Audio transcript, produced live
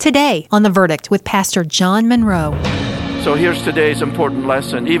Today on The Verdict with Pastor John Munro. So here's today's important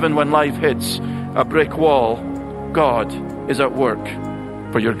lesson. Even when life hits a brick wall, God is at work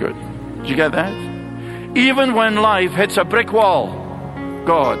for your good. Did you get that? Even when life hits a brick wall,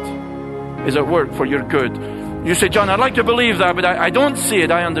 God is at work for your good. You say, John, I'd like to believe that, but I don't see it.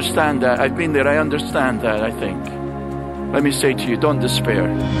 I understand that. I've been there. I understand that, I think. Let me say to you, don't despair.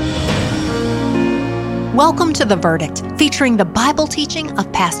 Welcome to The Verdict, featuring the Bible teaching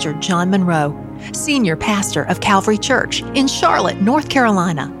of Pastor John Munro, Senior Pastor of Calvary Church in Charlotte, North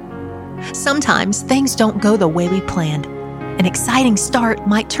Carolina. Sometimes things don't go the way we planned. An exciting start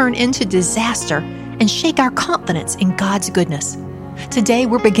might turn into disaster and shake our confidence in God's goodness. Today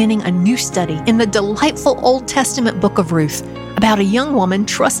we're beginning a new study in the delightful Old Testament book of Ruth about a young woman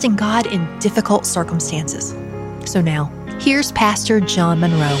trusting God in difficult circumstances. So now, here's Pastor John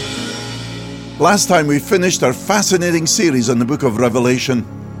Munro. Last time we finished our fascinating series on the book of Revelation.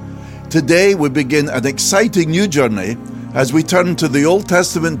 Today we begin an exciting new journey as we turn to the Old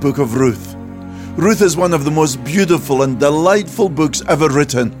Testament book of Ruth. Ruth is one of the most beautiful and delightful books ever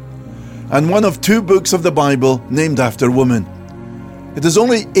written, and one of two books of the Bible named after women. It is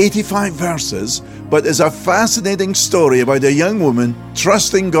only 85 verses, but is a fascinating story about a young woman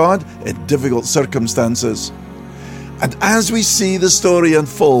trusting God in difficult circumstances. And as we see the story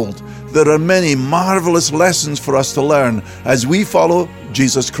unfold, there are many marvelous lessons for us to learn as we follow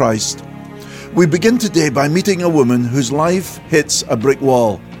Jesus Christ. We begin today by meeting a woman whose life hits a brick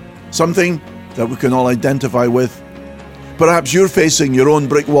wall, something that we can all identify with. Perhaps you're facing your own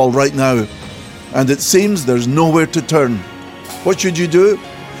brick wall right now, and it seems there's nowhere to turn. What should you do?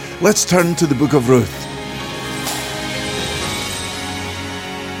 Let's turn to the book of Ruth.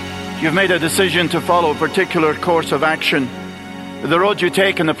 You've made a decision to follow a particular course of action. The road you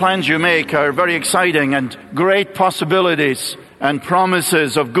take and the plans you make are very exciting, and great possibilities and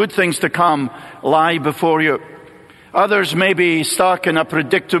promises of good things to come lie before you. Others may be stuck in a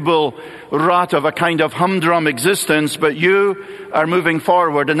predictable rut of a kind of humdrum existence, but you are moving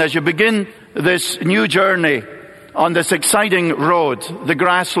forward. And as you begin this new journey on this exciting road, the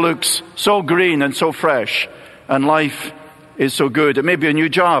grass looks so green and so fresh, and life is so good. It may be a new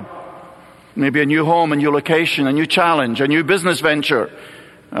job. Maybe a new home, a new location, a new challenge, a new business venture,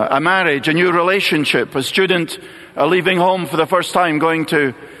 a marriage, a new relationship, a student leaving home for the first time, going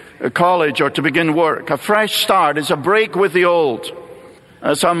to college or to begin work. A fresh start is a break with the old.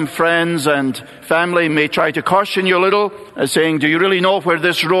 Some friends and family may try to caution you a little, saying, do you really know where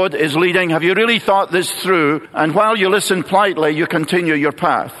this road is leading? Have you really thought this through? And while you listen politely, you continue your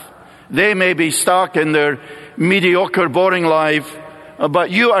path. They may be stuck in their mediocre, boring life,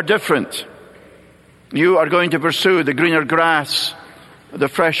 but you are different. You are going to pursue the greener grass, the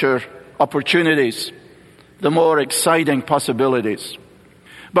fresher opportunities, the more exciting possibilities.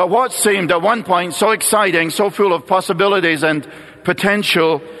 But what seemed at one point so exciting, so full of possibilities and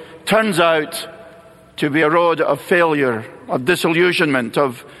potential, turns out to be a road of failure, of disillusionment,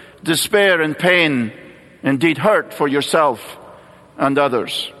 of despair and pain, indeed hurt for yourself and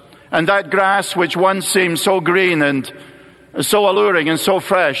others. And that grass which once seemed so green and so alluring and so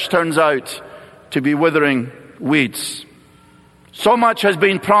fresh turns out to be withering weeds. So much has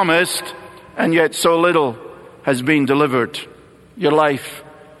been promised, and yet so little has been delivered. Your life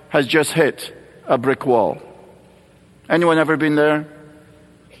has just hit a brick wall. Anyone ever been there?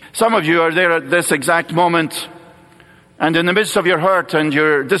 Some of you are there at this exact moment, and in the midst of your hurt and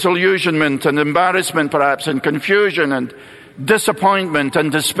your disillusionment and embarrassment perhaps, and confusion and disappointment and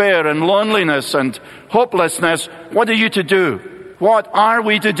despair and loneliness and hopelessness, what are you to do? What are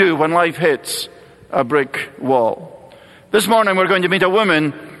we to do when life hits a brick wall? This morning we're going to meet a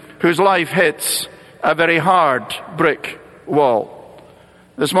woman whose life hits a very hard brick wall.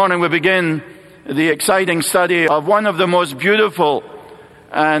 This morning we begin the exciting study of one of the most beautiful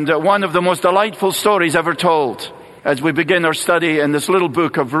and one of the most delightful stories ever told as we begin our study in this little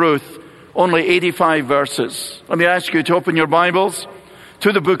book of Ruth, only 85 verses. Let me ask you to open your Bibles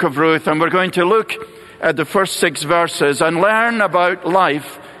to the book of Ruth, and we're going to look at the first 6 verses and learn about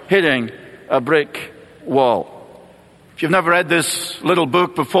life hitting a brick wall. If you've never read this little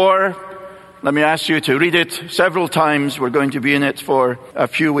book before, let me ask you to read it several times. We're going to be in it for a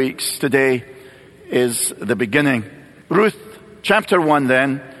few weeks. Today is the beginning. Ruth chapter 1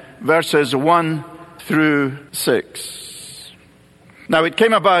 then, verses 1 through 6. Now it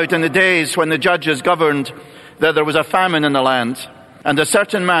came about in the days when the judges governed that there was a famine in the land, and a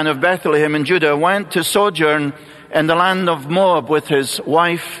certain man of Bethlehem in Judah went to sojourn in the land of Moab with his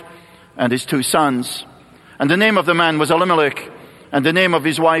wife and his 2 sons. And the name of the man was Elimelech, and the name of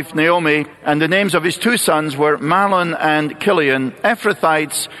his wife Naomi, and the names of his two sons were Mahlon and Chilion,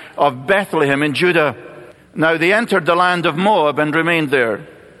 Ephrathites of Bethlehem in Judah. Now they entered the land of Moab and remained there.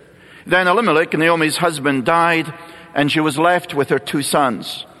 Then Elimelech, Naomi's husband, died, and she was left with her two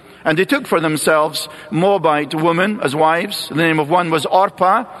sons. And they took for themselves Moabite women as wives. The name of one was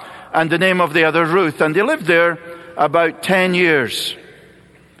Orpah, and the name of the other Ruth. And they lived there about 10 years.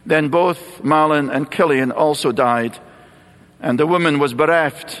 Then both Mahlon and Chilion also died, and the woman was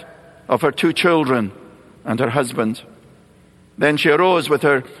bereft of her two children and her husband. Then she arose with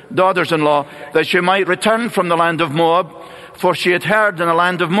her daughters-in-law that she might return from the land of Moab, for she had heard in the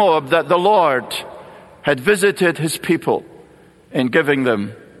land of Moab that the Lord had visited his people in giving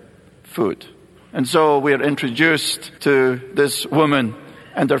them food. And so we are introduced to this woman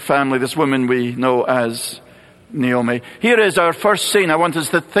and her family, this woman we know as Naomi. Here is our first scene I want us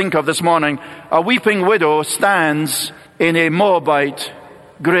to think of this morning. A weeping widow stands in a Moabite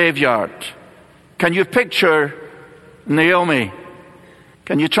graveyard. Can you picture Naomi?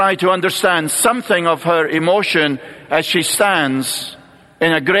 Can you try to understand something of her emotion as she stands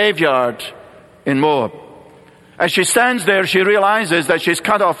in a graveyard in Moab? As she stands there, she realizes that she's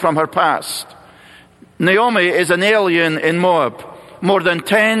cut off from her past. Naomi is an alien in Moab. More than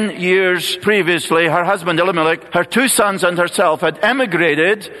 10 years previously, her husband Elimelech, her two sons and herself had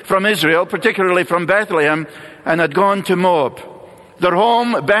emigrated from Israel, particularly from Bethlehem, and had gone to Moab. Their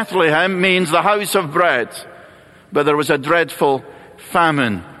home, Bethlehem, means the house of bread. But there was a dreadful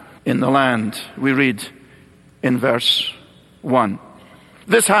famine in the land, we read in verse 1.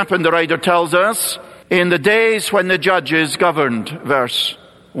 This happened, the writer tells us, in the days when the judges governed, verse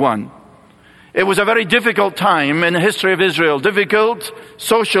 1. It was a very difficult time in the history of Israel. Difficult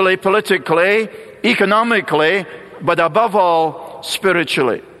socially, politically, economically, but above all,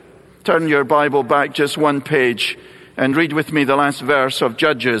 spiritually. Turn your Bible back just one page and read with me the last verse of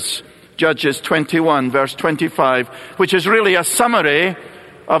Judges. Judges 21, verse 25, which is really a summary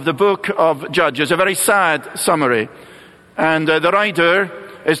of the book of Judges, a very sad summary. And the writer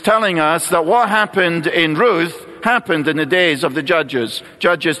is telling us that what happened in Ruth happened in the days of the Judges.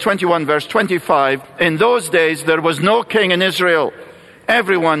 Judges 21 verse 25. In those days there was no king in Israel.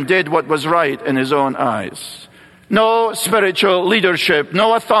 Everyone did what was right in his own eyes. No spiritual leadership,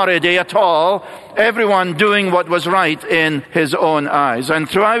 no authority at all. Everyone doing what was right in his own eyes. And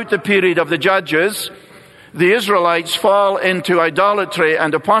throughout the period of the Judges, the Israelites fall into idolatry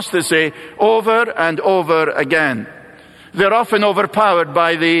and apostasy over and over again. They're often overpowered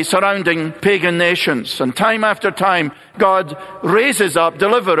by the surrounding pagan nations. And time after time, God raises up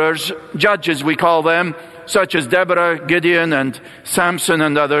deliverers, judges we call them, such as Deborah, Gideon, and Samson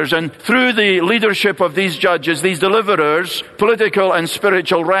and others. And through the leadership of these judges, these deliverers, political and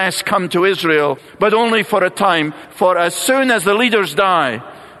spiritual rest come to Israel, but only for a time. For as soon as the leaders die,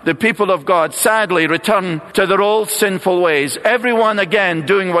 the people of God sadly return to their old sinful ways, everyone again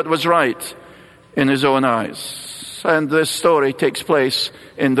doing what was right in his own eyes. And this story takes place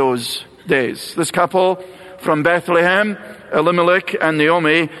in those days. This couple from Bethlehem, Elimelech and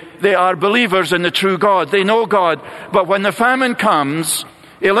Naomi, they are believers in the true God. They know God. But when the famine comes,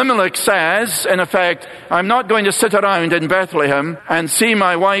 Elimelech says, in effect, I'm not going to sit around in Bethlehem and see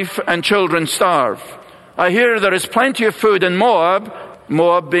my wife and children starve. I hear there is plenty of food in Moab,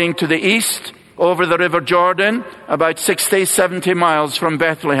 Moab being to the east, over the river Jordan, about 60, 70 miles from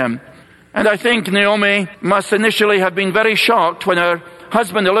Bethlehem. And I think Naomi must initially have been very shocked when her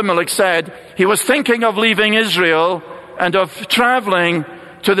husband Elimelech said he was thinking of leaving Israel and of traveling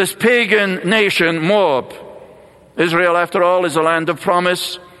to this pagan nation, Moab. Israel, after all, is a land of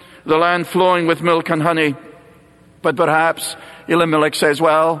promise, the land flowing with milk and honey. But perhaps Elimelech says,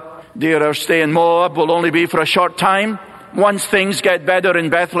 well, dear, our stay in Moab will only be for a short time. Once things get better in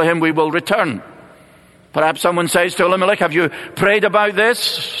Bethlehem, we will return. Perhaps someone says to Elimelech, have you prayed about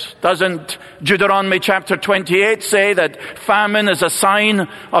this? Doesn't Deuteronomy chapter 28 say that famine is a sign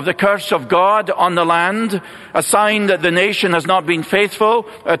of the curse of God on the land? A sign that the nation has not been faithful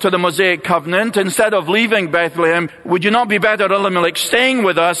to the Mosaic covenant. Instead of leaving Bethlehem, would you not be better, Elimelech, staying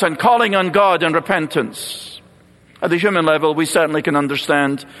with us and calling on God in repentance? At the human level, we certainly can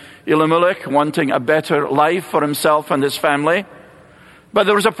understand Elimelech wanting a better life for himself and his family. But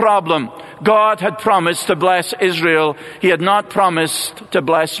there was a problem. God had promised to bless Israel. He had not promised to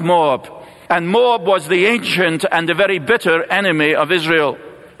bless Moab. And Moab was the ancient and the very bitter enemy of Israel.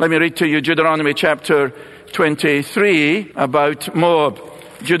 Let me read to you Deuteronomy chapter 23 about Moab.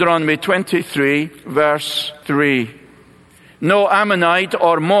 Deuteronomy 23 verse 3. No Ammonite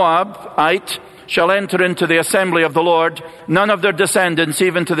or Moabite shall enter into the assembly of the Lord. None of their descendants,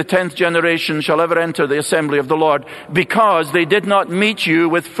 even to the 10th generation, shall ever enter the assembly of the Lord, because they did not meet you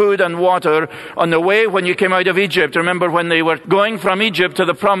with food and water on the way when you came out of Egypt. Remember, when they were going from Egypt to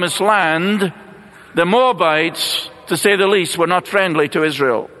the promised land, the Moabites, to say the least, were not friendly to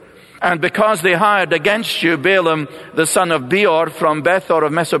Israel. And because they hired against you Balaam, the son of Beor, from Bethor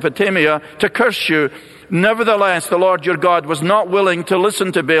of Mesopotamia, to curse you, nevertheless the Lord your God was not willing to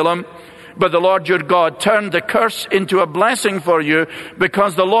listen to Balaam, but the Lord your God turned the curse into a blessing for you,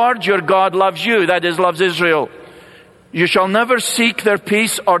 because the Lord your God loves you, that is, loves Israel. You shall never seek their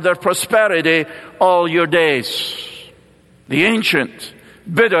peace or their prosperity all your days. The ancient,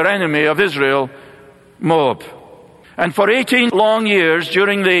 bitter enemy of Israel, Moab. And for 18 long years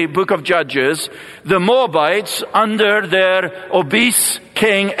during the book of Judges, the Moabites, under their obese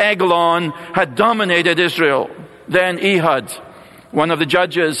king Eglon, had dominated Israel. Then Ehud, one of the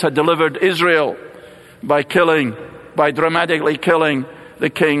judges, had delivered Israel by dramatically killing the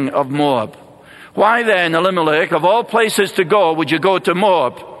king of Moab. Why then, Elimelech, of all places to go, would you go to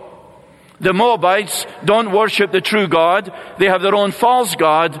Moab? The Moabites don't worship the true God. They have their own false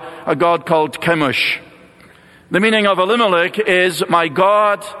god, a god called Chemosh. The meaning of Elimelech is, my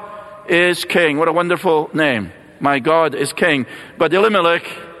God is king. What a wonderful name. My God is king. But Elimelech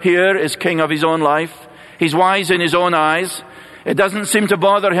here is king of his own life. He's wise in his own eyes. It doesn't seem to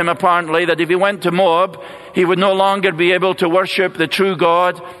bother him, apparently, that if he went to Moab, he would no longer be able to worship the true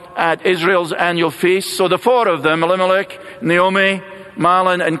God at Israel's annual feast. So the four of them, Elimelech, Naomi,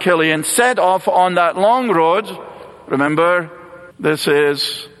 Mahlon, and Chilion, set off on that long road. Remember, this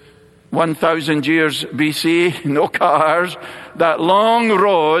is 1,000 years BC, no cars, that long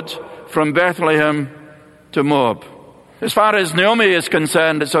road from Bethlehem to Moab. As far as Naomi is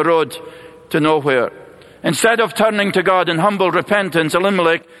concerned, it's a road to nowhere. Instead of turning to God in humble repentance,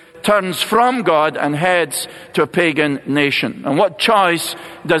 Elimelech turns from God and heads to a pagan nation. And what choice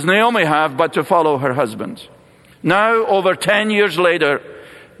does Naomi have but to follow her husband? Now, over 10 years later,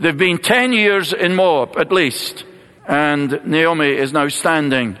 they've been 10 years in Moab, at least, and Naomi is now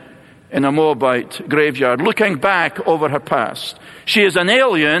standing in a Moabite graveyard, looking back over her past. She is an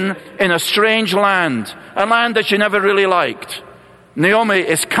alien in a strange land, a land that she never really liked. Naomi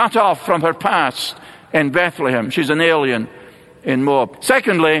is cut off from her past in Bethlehem. She's an alien in Moab.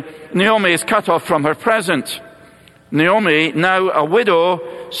 Secondly, Naomi is cut off from her present. Naomi, now a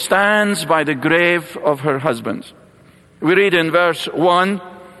widow, stands by the grave of her husband. We read in verse 1,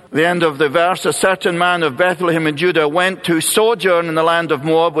 the end of the verse, a certain man of Bethlehem in Judah went to sojourn in the land of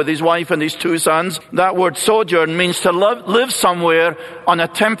Moab with his wife and his two sons. That word sojourn means to live somewhere on a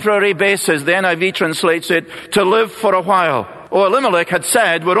temporary basis. The NIV translates it, to live for a while. Elimelech had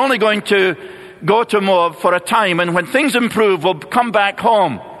said, we're only going to go to Moab for a time, and when things improve, we'll come back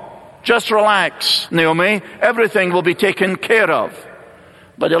home. Just relax, Naomi. Everything will be taken care of.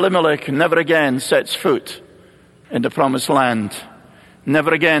 But Elimelech never again sets foot in the promised land.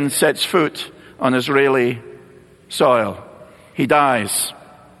 Never again sets foot on Israeli soil. He dies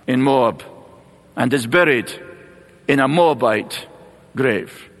in Moab and is buried in a Moabite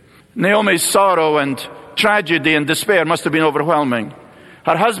grave. Naomi's sorrow and tragedy and despair must have been overwhelming.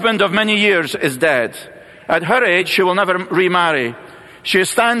 Her husband of many years is dead. At her age, she will never remarry. She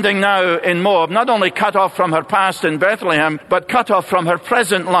is standing now in Moab, not only cut off from her past in Bethlehem, but cut off from her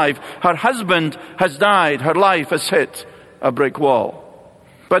present life. Her husband has died. Her life has hit a brick wall.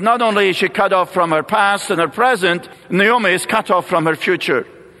 But not only is she cut off from her past and her present, Naomi is cut off from her future.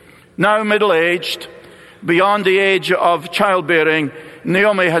 Now middle-aged, beyond the age of childbearing,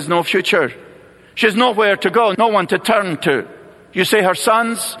 Naomi has no future. She has nowhere to go, no one to turn to. You see, her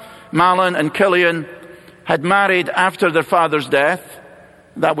sons, Mahlon and Chilion, had married after their father's death.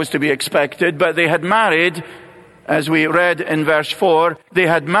 That was to be expected. But they had married, as we read in verse 4, they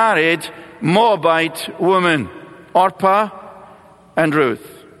had married Moabite women, Orpah and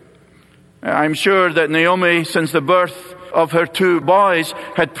Ruth. I'm sure that Naomi, since the birth of her two boys,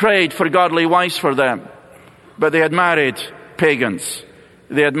 had prayed for godly wives for them. But they had married pagans.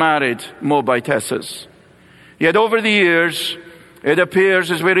 They had married Moabitesses. Yet over the years, it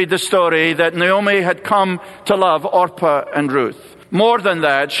appears as we read the story that Naomi had come to love Orpah and Ruth. More than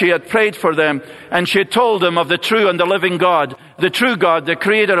that, she had prayed for them, and she had told them of the true and the living God, the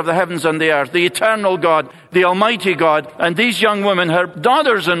creator of the heavens and the earth, the eternal God, the almighty God. And these young women, her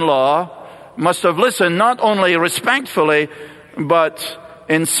daughters-in-law, must have listened not only respectfully, but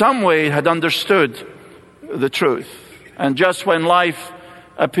in some way had understood the truth. And just when life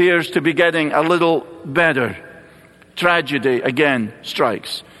appears to be getting a little better, tragedy again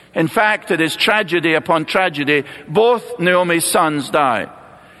strikes. In fact, it is tragedy upon tragedy. Both Naomi's sons die.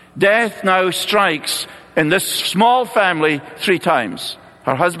 Death now strikes in this small family 3 times.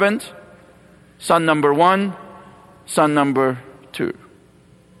 Her husband, son number 1, son number 2.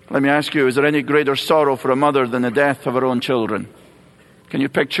 Let me ask you, is there any greater sorrow for a mother than the death of her own children? Can you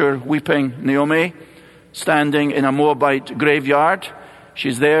picture weeping Naomi standing in a Moabite graveyard?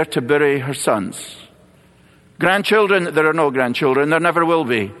 She's there to bury her sons. Grandchildren, there are no grandchildren. There never will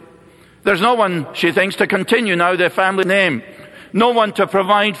be. There's no one, she thinks, to continue now the family name. No one to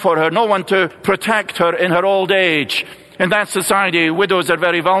provide for her. No one to protect her in her old age. In that society, widows are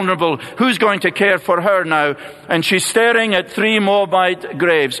very vulnerable. Who's going to care for her now? And she's staring at 3 Moabite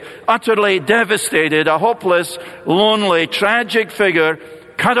graves, utterly devastated, a hopeless, lonely, tragic figure,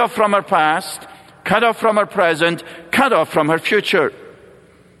 cut off from her past, cut off from her present, cut off from her future.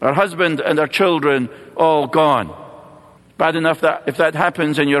 Her husband and her children all gone. Bad enough that if that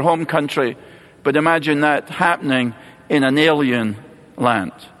happens in your home country, but imagine that happening in an alien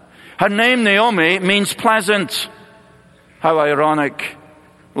land. Her name, Naomi, means pleasant. How ironic.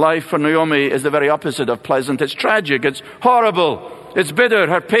 Life for Naomi is the very opposite of pleasant. It's tragic. It's horrible. It's bitter.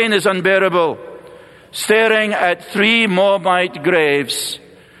 Her pain is unbearable. Staring at 3 Moabite graves,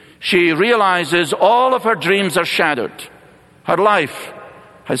 she realizes all of her dreams are shattered. Her life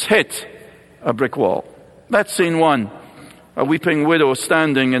has hit a brick wall. That's scene 1. A weeping widow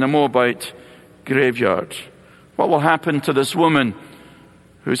standing in a Moabite graveyard. What will happen to this woman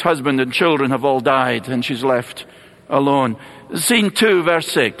whose husband and children have all died and she's left alone? Scene 2, verse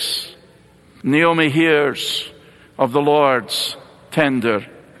 6. Naomi hears of the Lord's tender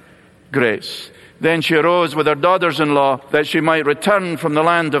grace. Then she arose with her daughters-in-law that she might return from the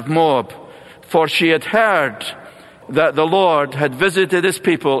land of Moab, for she had heard that the Lord had visited his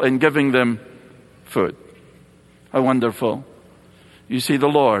people in giving them food. How wonderful. You see, the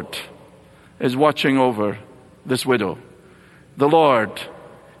Lord is watching over this widow. The Lord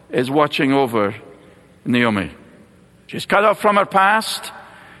is watching over Naomi. She's cut off from her past,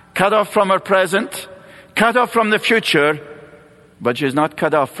 cut off from her present, cut off from the future, but she's not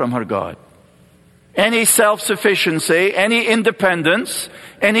cut off from her God. Any self-sufficiency, any independence,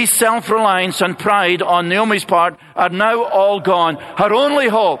 any self-reliance and pride on Naomi's part are now all gone. Her only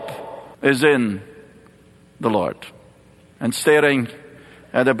hope is in the Lord. And staring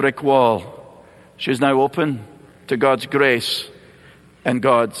at a brick wall, she's now open to God's grace and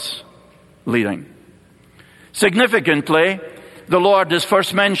God's leading. Significantly, the Lord is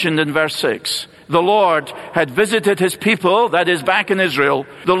first mentioned in verse 6. The Lord had visited his people, that is back in Israel.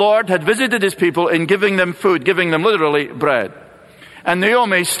 The Lord had visited his people in giving them food, giving them literally bread. And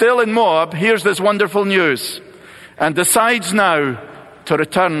Naomi, still in Moab, hears this wonderful news and decides now to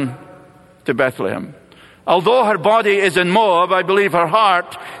return to Bethlehem. Although her body is in Moab, I believe her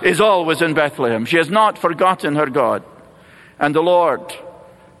heart is always in Bethlehem. She has not forgotten her God. And the Lord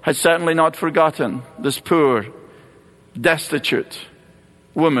has certainly not forgotten this poor, destitute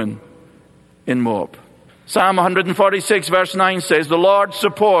woman in Moab. Psalm 146 verse 9 says, the Lord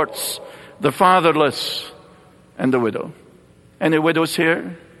supports the fatherless and the widow. Any widows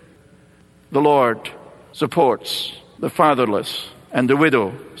here? The Lord supports the fatherless and the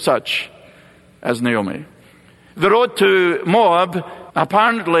widow, such as Naomi. The road to Moab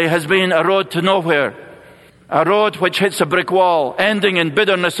apparently has been a road to nowhere. A road which hits a brick wall, ending in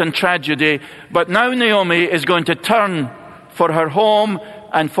bitterness and tragedy. But now Naomi is going to turn for her home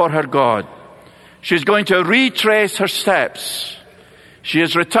and for her God. She's going to retrace her steps. She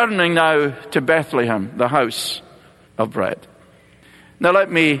is returning now to Bethlehem, the house of bread. Now let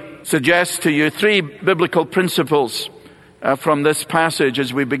me suggest to you 3 biblical principles from this passage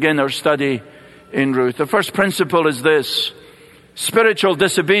as we begin our study in Ruth. The first principle is this: spiritual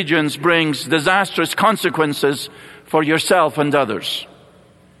disobedience brings disastrous consequences for yourself and others.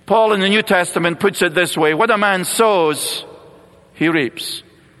 Paul in the New Testament puts it this way: what a man sows, he reaps.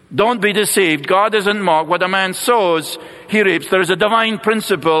 Don't be deceived. God isn't mocked. What a man sows, he reaps. There is a divine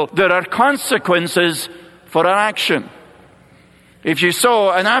principle. There are consequences for our action. If you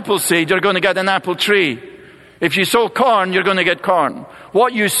sow an apple seed, you're going to get an apple tree. If you sow corn, you're going to get corn.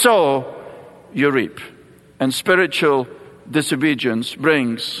 What you sow, you reap. And spiritual disobedience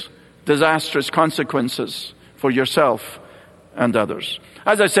brings disastrous consequences for yourself and others.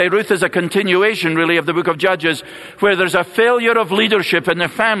 As I say, Ruth is a continuation really of the book of Judges, where there's a failure of leadership in the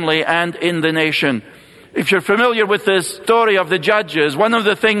family and in the nation. If you're familiar with this story of the Judges, one of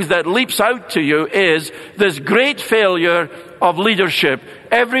the things that leaps out to you is this great failure of leadership.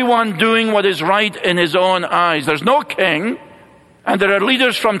 Everyone doing what is right in his own eyes. There's no king, and there are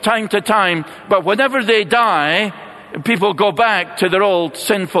leaders from time to time, but whenever they die, people go back to their old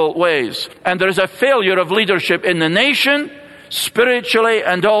sinful ways. And there's a failure of leadership in the nation, spiritually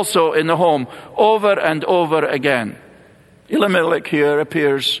and also in the home, over and over again. Elimelech here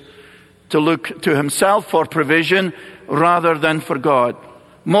appears to look to himself for provision rather than for God.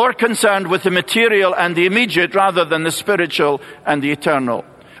 More concerned with the material and the immediate rather than the spiritual and the eternal.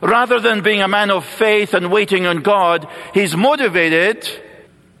 Rather than being a man of faith and waiting on God, he's motivated,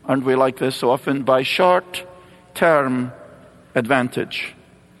 aren't we like this so often, by short-term advantage.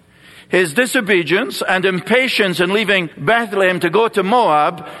 His disobedience and impatience in leaving Bethlehem to go to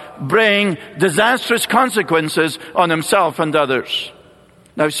Moab bring disastrous consequences on himself and others.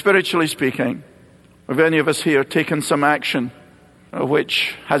 Now, spiritually speaking, have any of us here taken some action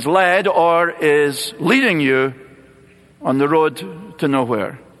which has led or is leading you on the road to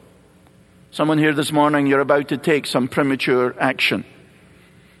nowhere? Someone here this morning, you're about to take some premature action.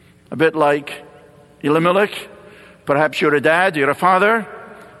 A bit like Elimelech. Perhaps you're a dad, you're a father,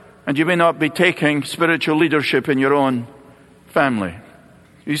 and you may not be taking spiritual leadership in your own family.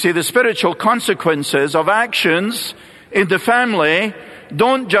 You see, the spiritual consequences of actions in the family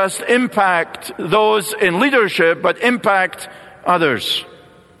don't just impact those in leadership, but impact others.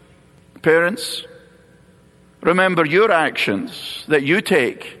 Parents, remember your actions that you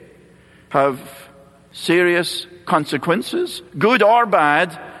take have serious consequences, good or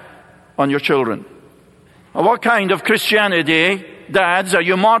bad, on your children. What kind of Christianity, dads, are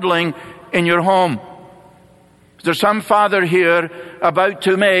you modeling in your home? Is there some father here about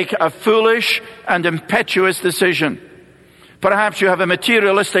to make a foolish and impetuous decision? Perhaps you have a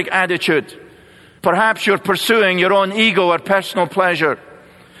materialistic attitude. Perhaps you're pursuing your own ego or personal pleasure.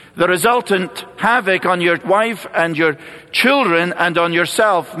 The resultant havoc on your wife and your children and on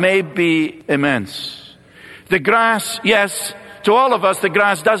yourself may be immense. The grass, yes, to all of us, the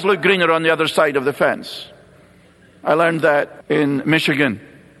grass does look greener on the other side of the fence. I learned that in Michigan.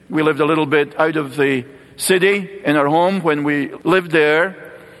 We lived a little bit out of the city in our home when we lived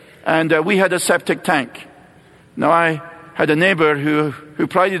there, and we had a septic tank. Now, I had a neighbor who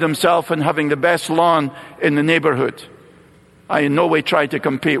prided himself on having the best lawn in the neighborhood. I in no way tried to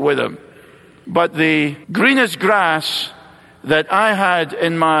compete with him. But the greenest grass that I had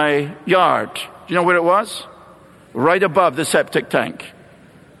in my yard, do you know where it was? Right above the septic tank.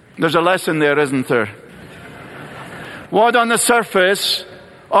 There's a lesson there, isn't there? What on the surface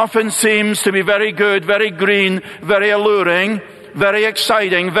often seems to be very good, very green, very alluring, very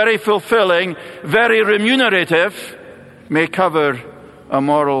exciting, very fulfilling, very remunerative, may cover a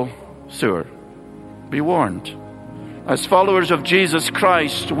moral sewer. Be warned. As followers of Jesus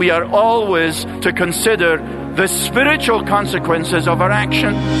Christ, we are always to consider the spiritual consequences of our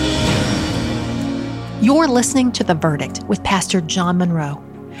action. You're listening to The Verdict with Pastor John Munro,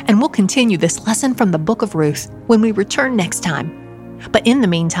 and we'll continue this lesson from the book of Ruth when we return next time. But in the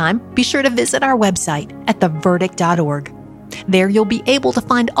meantime, be sure to visit our website at theverdict.org. There you'll be able to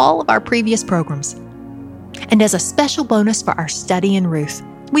find all of our previous programs. And as a special bonus for our study in Ruth,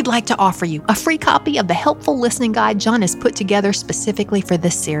 we'd like to offer you a free copy of the helpful listening guide John has put together specifically for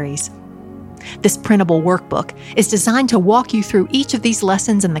this series. This printable workbook is designed to walk you through each of these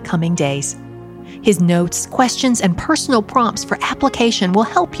lessons in the coming days. His notes, questions, and personal prompts for application will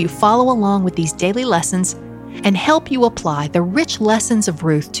help you follow along with these daily lessons and help you apply the rich lessons of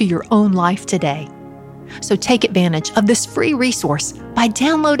Ruth to your own life today. So take advantage of this free resource by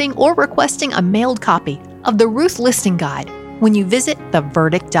downloading or requesting a mailed copy of the Ruth Listing Guide when you visit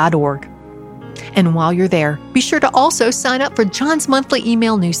theverdict.org. And while you're there, be sure to also sign up for John's monthly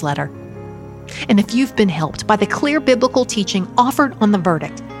email newsletter. And if you've been helped by the clear biblical teaching offered on The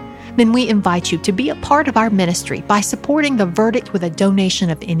Verdict, then we invite you to be a part of our ministry by supporting The Verdict with a donation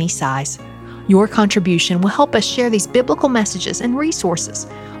of any size. Your contribution will help us share these biblical messages and resources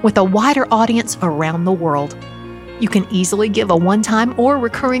with a wider audience around the world. You can easily give a one-time or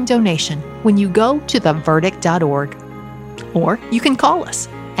recurring donation when you go to theverdict.org. Or you can call us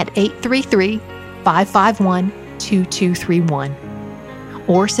at 833-551-2231.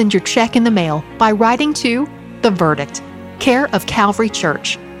 Or send your check in the mail by writing to The Verdict, care of Calvary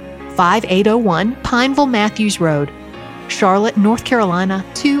Church, 5801 Pineville Matthews Road, Charlotte, North Carolina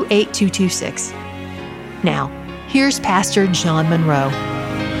 28226. Now, here's Pastor John Munro.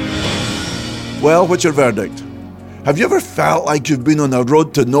 Well, what's your verdict? Have you ever felt like you've been on a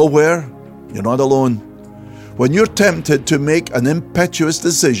road to nowhere? You're not alone. When you're tempted to make an impetuous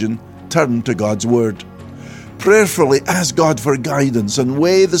decision, turn to God's Word. Prayerfully ask God for guidance and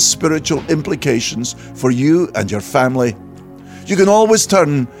weigh the spiritual implications for you and your family. You can always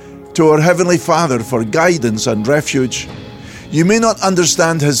turn to our Heavenly Father for guidance and refuge. You may not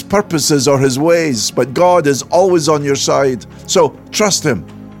understand His purposes or His ways, but God is always on your side, so trust Him.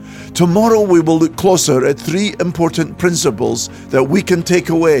 Tomorrow we will look closer at 3 important principles that we can take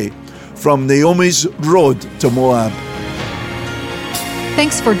away from Naomi's road to Moab.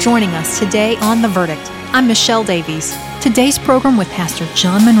 Thanks for joining us today on The Verdict. I'm Michelle Davies. Today's program with Pastor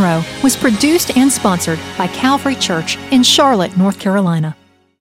John Munro was produced and sponsored by Calvary Church in Charlotte, North Carolina.